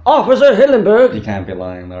on now. Officer Hillenburg? You can't be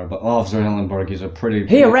lying there, but Officer Hillenburg, he's a pretty...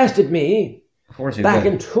 He arrested me. Of course he back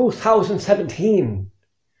did. in 2017.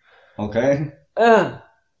 Okay.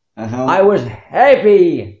 I was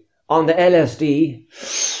heavy on the LSD.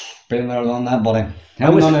 Been there, done that, buddy. I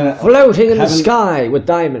was floating in the sky with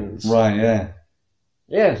diamonds. Right, yeah.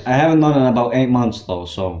 Yes. I haven't done it in about 8 months, though,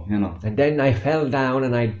 so, And then I fell down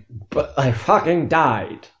and I fucking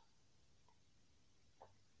died.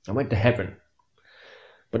 I went to heaven.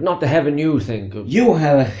 But not the heaven you think of. You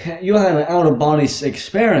had an out-of-body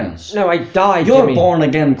experience. No, I died, You're Jimmy.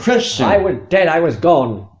 born-again Christian. I was dead, I was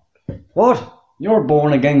gone. What? You're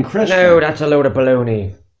born-again Christian. No, that's a load of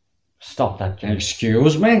baloney. Stop that, Jimmy.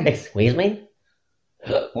 Excuse me? Excuse me?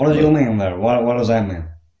 What do you mean there? What does that mean?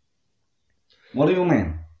 What do you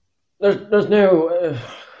mean? There's no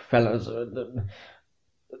fellas.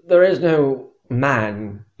 There is no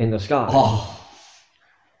man in the sky. Oh,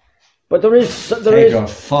 But there is. take your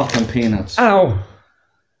fucking peanuts. Ow!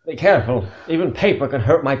 Be careful. Even paper can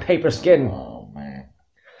hurt my paper skin. Oh man,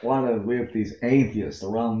 what are with these atheists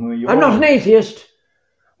around New York? I'm not an atheist.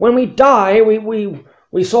 When we die,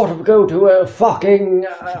 we sort of go to a fucking.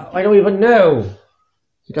 I don't even know.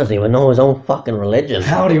 He doesn't even know his own fucking religion.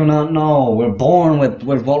 How do you not know? We're born with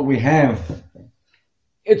what we have.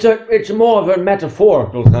 It's more of a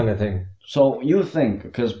metaphorical kind of thing. So you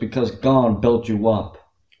think because God built you up.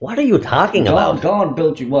 What are you talking about? God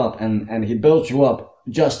built you up, and He built you up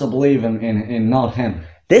just to believe in not Him.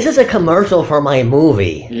 This is a commercial for my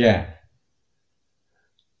movie. Yeah.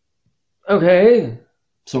 Okay.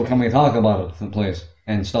 So can we talk about it, please,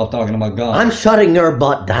 and stop talking about God? I'm shutting your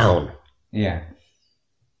butt down. Yeah.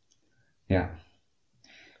 Yeah.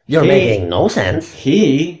 You're making no sense.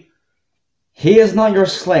 He is not your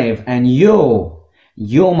slave, and you,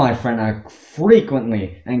 my friend, are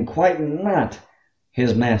frequently and quite not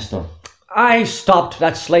his master. I stopped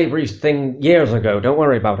that slavery thing years ago. Don't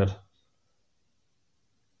worry about it.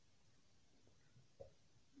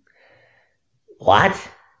 What?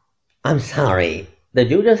 I'm sorry. Did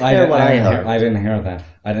you just hear what I heard? I didn't hear that.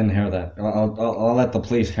 I didn't hear that. I'll let the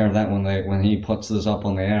police hear that when he puts this up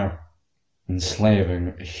on the air.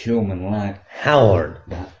 Enslaving a human life. Howard,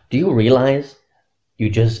 do you realize you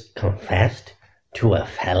just confessed to a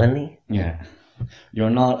felony? Yeah. You're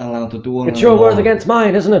not allowed to do it. It's your word against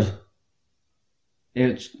mine, isn't it?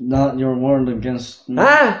 It's not your word against...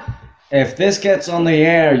 Ah! If this gets on the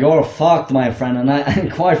air, you're fucked, my friend,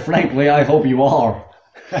 and quite frankly, I hope you are.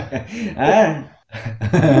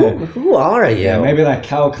 Who are you? Yeah, maybe that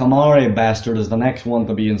Cow Kamari bastard is the next one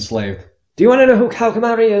to be enslaved. Do you want to know who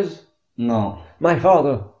Kalkamari is? No. My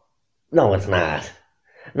father. No, it's not.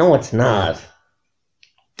 No, it's not.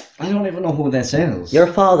 I don't even know who this is. Your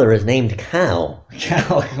father is named Cow.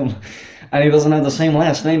 Cow, and he doesn't have the same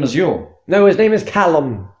last name as you. No, his name is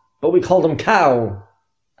Callum, but we called him Cow.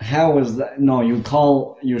 How is that? No,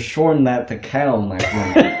 you shorten that to Cal, my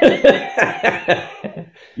friend.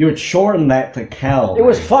 You shorten that to Cal. It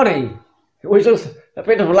was funny. It was just a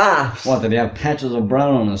bit of laughs. What, did he have patches of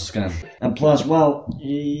brown on his skin? And plus, well,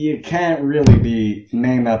 you can't really be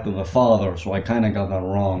named after the father, so I kind of got that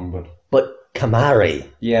wrong, But Kamari.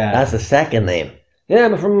 Yeah. That's the second name. Yeah,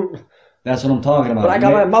 I'm from... That's what I'm talking about. But I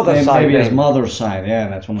got my mother's side Maybe his name. mother's side, yeah,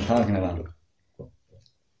 that's what I'm talking about.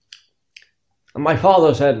 And my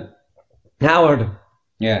father said, Howard,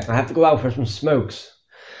 Yeah. I have to go out for some smokes.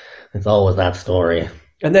 It's always that story.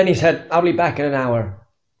 And then he said, I'll be back in an hour.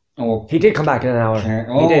 Oh, He did come back in an hour. okay.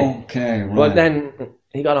 He did. Okay, right. But then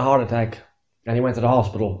he got a heart attack and he went to the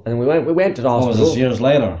hospital. And we went to the Oh, was hospital. this years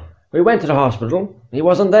later? We went to the hospital. He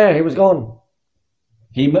wasn't there. He was gone.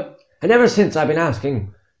 And ever since I've been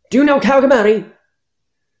asking, do you know Kalkamari?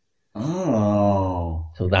 Oh.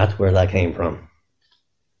 So that's where that came from.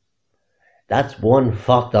 That's one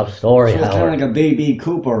fucked up story, So it's kind Howard. of like a B.B.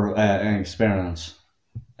 Cooper experience,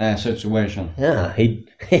 situation. Yeah, he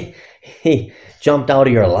jumped out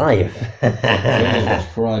of your life. Jesus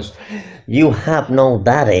Christ. You have no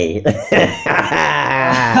daddy.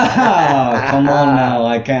 Come on now,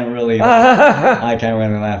 I can't really laugh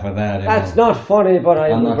at that. you That's know. not funny, but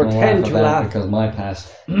I I'm will not going to pretend laugh to at that laugh. because my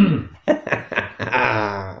past.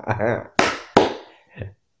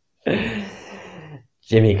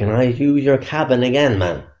 Jimmy, can I use your cabin again,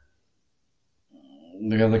 man?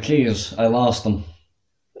 They got the keys. I lost them.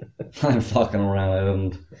 I'm fucking around. I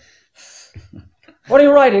didn't. What are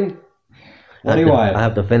you writing? What do you write? I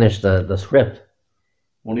have to finish the script.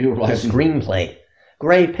 What are you The writing? screenplay.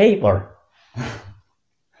 Gray paper.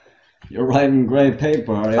 You're writing grey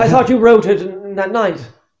paper, are you? I thought you wrote it that night.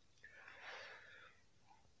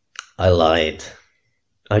 I lied.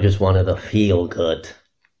 I just wanted to feel good.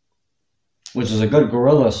 Which is a good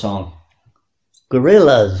gorilla song.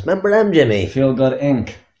 Gorillas. Remember them, Jimmy? Feel Good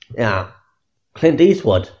Inc. Yeah. Clint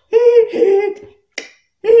Eastwood.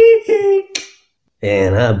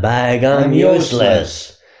 In a bag, I'm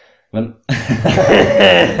useless. When... Go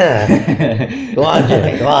on,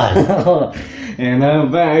 Jimmy, go on. In a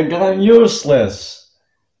bag, I'm useless.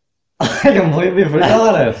 I completely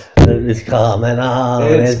forgot it. It's coming on.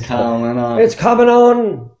 It's coming on. It's coming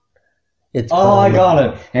on. It's Oh, I coming.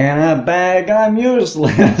 got it. In a bag, I'm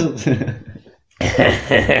useless.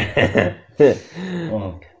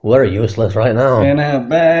 Oh. We're useless right now. In a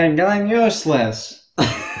bag, I'm useless.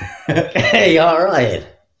 Hey, alright.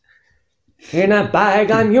 In a bag,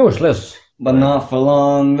 I'm useless. But not for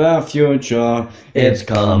long, the future. It's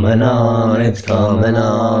coming on, it's coming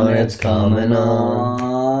on, it's coming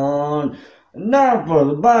on.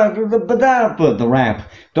 the rap.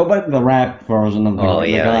 The rap version of the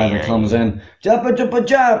guy that comes in. Jappa jappa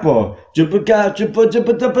jappa, jappa jappa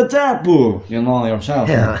jappa jappa jappa. You know yourself.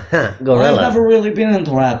 Yeah, gorilla. I've never really been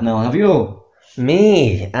into rap now, have you?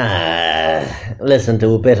 Me? Listen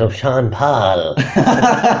to a bit of Sean Paul.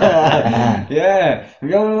 Yeah. Have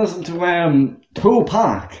you ever listened to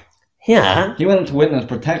Tupac? Yeah. He went into witness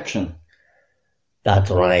protection. That's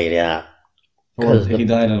right, yeah. He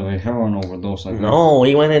died of a heroin overdose, I think. No,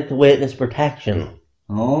 he went into witness protection.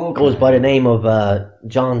 Oh, Goes by the name of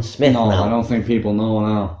John Smith no, now. I don't think people know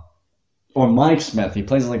now. Or Mike Smith. He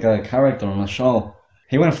plays like a character on a show.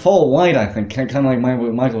 He went full white, I think, kind of like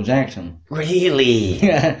Michael Jackson. Really?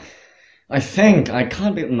 Yeah. I think. I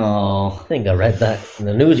can't be... No. I think I read that in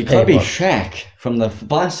the newspaper. He could be Shaq from the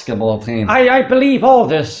basketball team. I believe all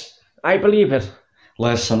this. I believe it.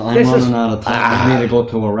 Listen, I'm running out of time. I need to go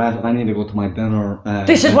to I need to go to my dinner.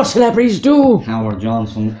 This is what celebrities do. Howard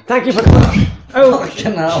Johnson. Thank you for... Oh,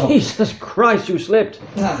 Fucking hell. Jesus Christ, you slipped.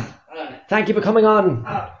 Thank you for coming on.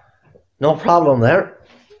 No problem there.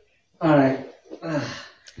 Alright.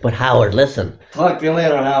 But Howard, listen. Talk to you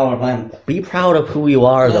later, Howard, man. Be proud of who you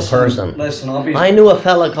are as a person. Listen, I knew a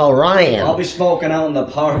fella called Ryan. I'll be smoking out in the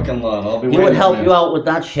parking lot. He would help you out with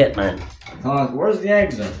that shit, man. Where's the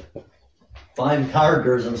exit? Find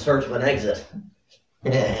characters and search for an exit.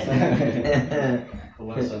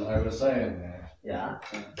 Listen, I was saying. Yeah.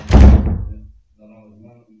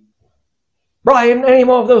 Brian, any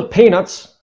more of those peanuts?